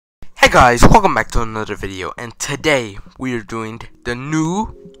guys, welcome back to another video, and today we are doing the new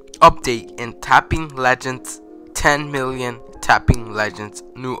update in Tapping Legends 10 million Tapping Legends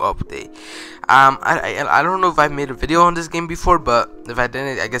new update. I don't know if I made a video on this game before, but if I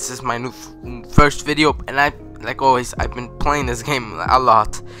didn't, I guess this is my new first video. And like always, I've been playing this game a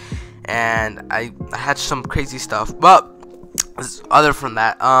lot, and I had some crazy stuff. But other from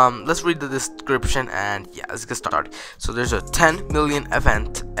that, let's read the description, and yeah, let's get started. So there's a 10 million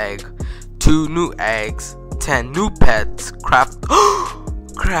event egg, 2 new eggs, 10 new pets, craft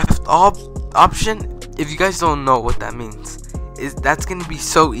option. If you guys don't know what that means, that's gonna be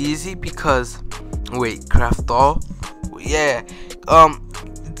so easy because craft all, yeah,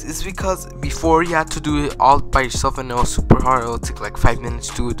 it's because before you had to do it all by yourself and it was super hard. It would take like 5 minutes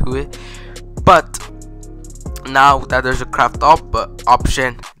to do it, but now that there's a craft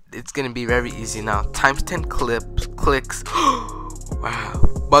option, it's gonna be very easy now. Times 10 clicks. Wow.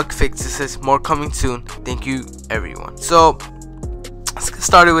 Bug fixes, more coming soon. Thank you everyone. So let's get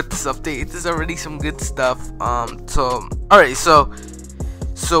started with this update. There's already some good stuff. Alright, so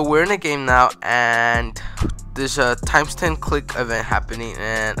we're in a game now, and there's a times 10 click event happening,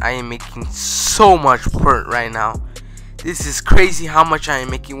 and I am making so much per right now. This is crazy how much I am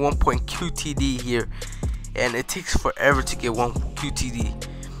making. 1.QTD here, and it takes forever to get 1 QTD.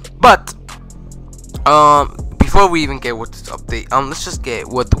 But before we even get with this update, let's just get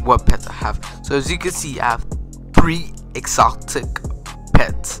what pets I have. So as you can see, I have 3 exotic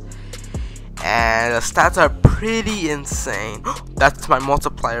pets, and the stats are pretty insane. That's my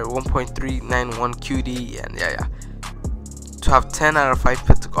multiplier, 1.391 QD, and yeah. To have 10 out of 5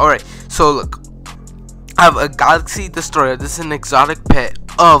 pets. Alright, so look, I have a Galaxy Destroyer. This is an exotic pet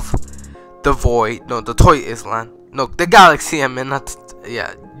of the Void, no, the Toy Island, no, the Galaxy, I mean, not,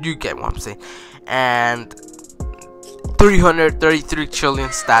 yeah, you get what I'm saying. And 333 trillion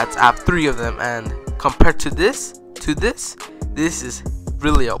stats. I have 3 of them, and compared to this is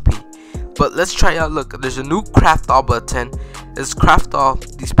really OP. But let's try out. Look, there's a new craft all button. Let's craft all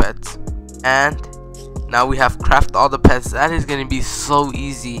these pets, and now we have craft all the pets. That is gonna be so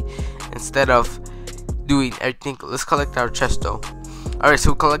easy instead of doing everything. Let's collect our chest though. Alright,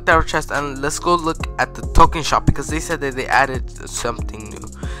 so we collect our chest, and let's go look at the token shop because they said that they added something new.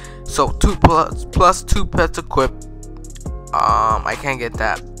 So 2 plus 2 pets equipped. I can't get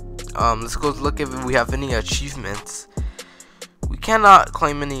that. Let's go look if we have any achievements. We cannot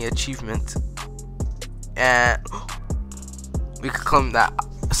claim any achievements, and we could claim that.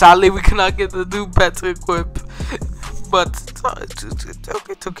 Sadly, we cannot get the new pets equipped, but it's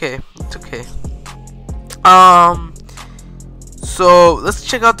okay. So let's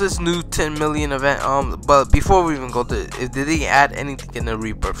check out this new 10 million event. But before we even go to it, did they add anything in the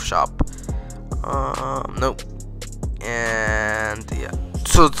rebirth shop? Nope. And yeah,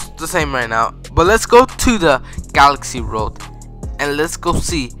 so it's the same right now. But let's go to the Galaxy Road, and let's go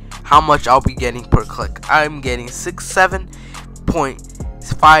see how much I'll be getting per click. I'm getting 67.5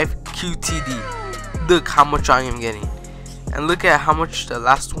 QTD. Look how much I am getting, and look at how much the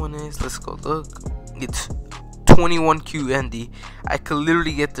last one is. Let's go look. It's 21 QND. I could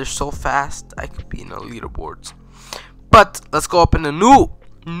literally get there so fast. I could be in the leaderboards. But let's go up in the new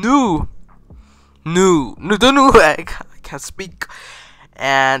egg. I can't speak,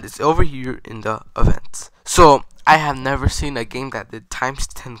 and it's over here in the events. So I have never seen a game that did times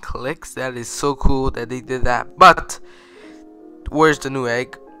 10 clicks. That is so cool that they did that. But where's the new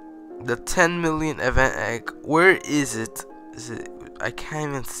egg? The 10 million event egg. Where is it? I can't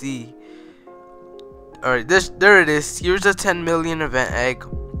even see. Alright, there it is. Here's a 10 million event egg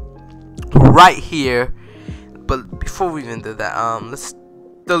right here. But before we even do that, let's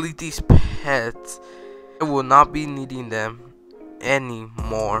delete these pets. I will not be needing them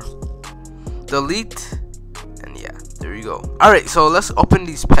anymore. Delete, and yeah, there you go. Alright, so let's open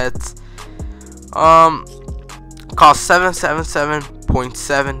these pets. Cost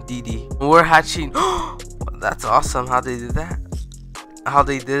 777.7 DD. We're hatching. That's awesome how they did that. How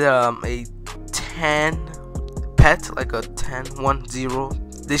they did a 10 pet, like a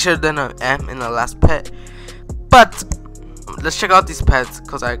 10-1-0. They should have done an M in the last pet. But let's check out these pets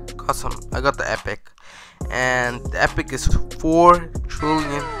because I got the epic, and the epic is 4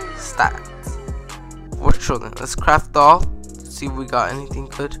 trillion stats. 4 trillion. Let's craft all. See if we got anything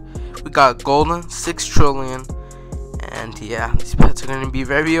good. We got golden 6 trillion, and yeah, these pets are gonna be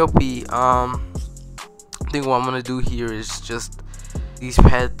very OP. I think what I'm gonna do here is just these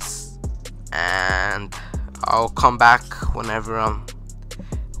pets, and I'll come back whenever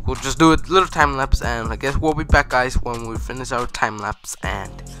we'll just do a little time lapse, and I guess we'll be back, guys, when we finish our time lapse.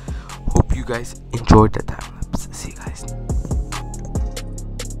 And hope you guys enjoyed the time lapse. See you guys.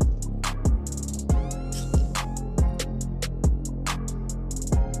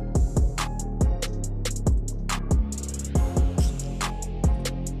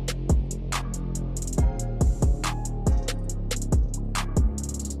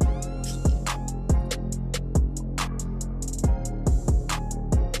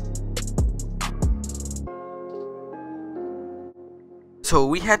 so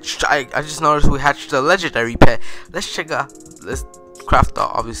we hatched. I just noticed we hatched a legendary pet. Let's check out this craft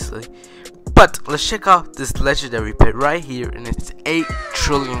doll, obviously. But let's check out this legendary pet right here, and it's 8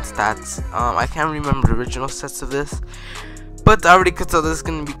 trillion stats. I can't remember the original stats of this, but I already could tell this is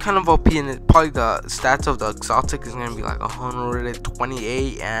gonna be kind of OP, and it probably the stats of the exotic is gonna be like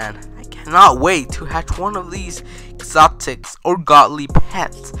 128, and I cannot wait to hatch one of these exotics or godly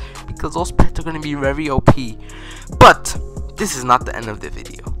pets because those pets are gonna be very OP. But this is not the end of the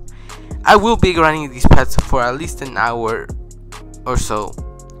video. I will be grinding these pets for at least an hour or so,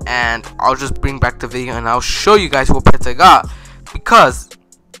 and I'll just bring back the video and I'll show you guys what pets I got, because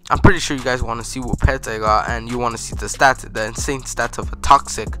I'm pretty sure you guys want to see what pets I got and you want to see the stats, the insane stats of a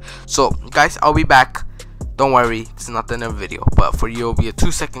toxic. So guys, I'll be back. Don't worry, this is not the end of the video, but for you it'll be a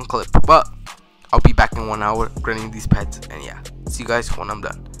 2-second clip, but I'll be back in 1 hour grinding these pets, and yeah, see you guys when I'm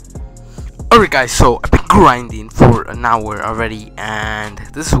done. Alright guys, so I've been grinding for an hour already, and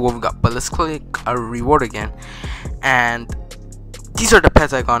this is what we got. But let's click a reward again, and these are the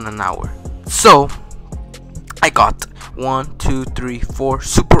pets I got in an hour. So I got 1, 2, 3, 4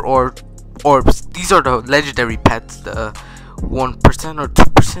 super orbs. These are the legendary pets, the 1% or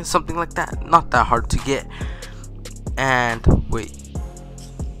 2%, something like that. Not that hard to get. And wait,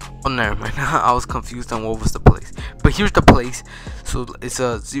 oh never mind. I was confused on what was the place, but here's the place. So it's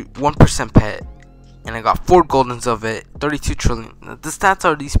a 1% pet, and I got 4 goldens of it, 32 trillion. The stats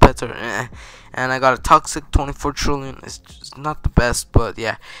are these pets are and I got a toxic 24 trillion. It's just not the best, but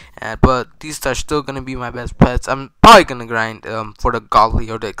yeah. But these are still gonna be my best pets. I'm probably gonna grind for the godly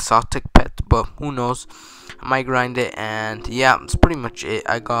or the exotic pet, but who knows, I might grind it. And yeah, that's pretty much it.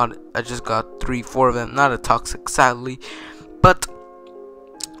 I just got 3-4 of them, not a toxic sadly, but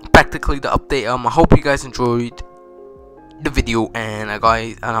practically the update. I hope you guys enjoyed the video, and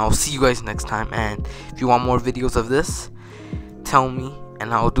I'll see you guys next time. And if you want more videos of this, tell me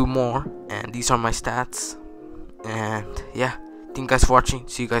and I'll do more. And these are my stats, and yeah, thank you guys for watching.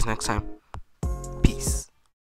 See you guys next time.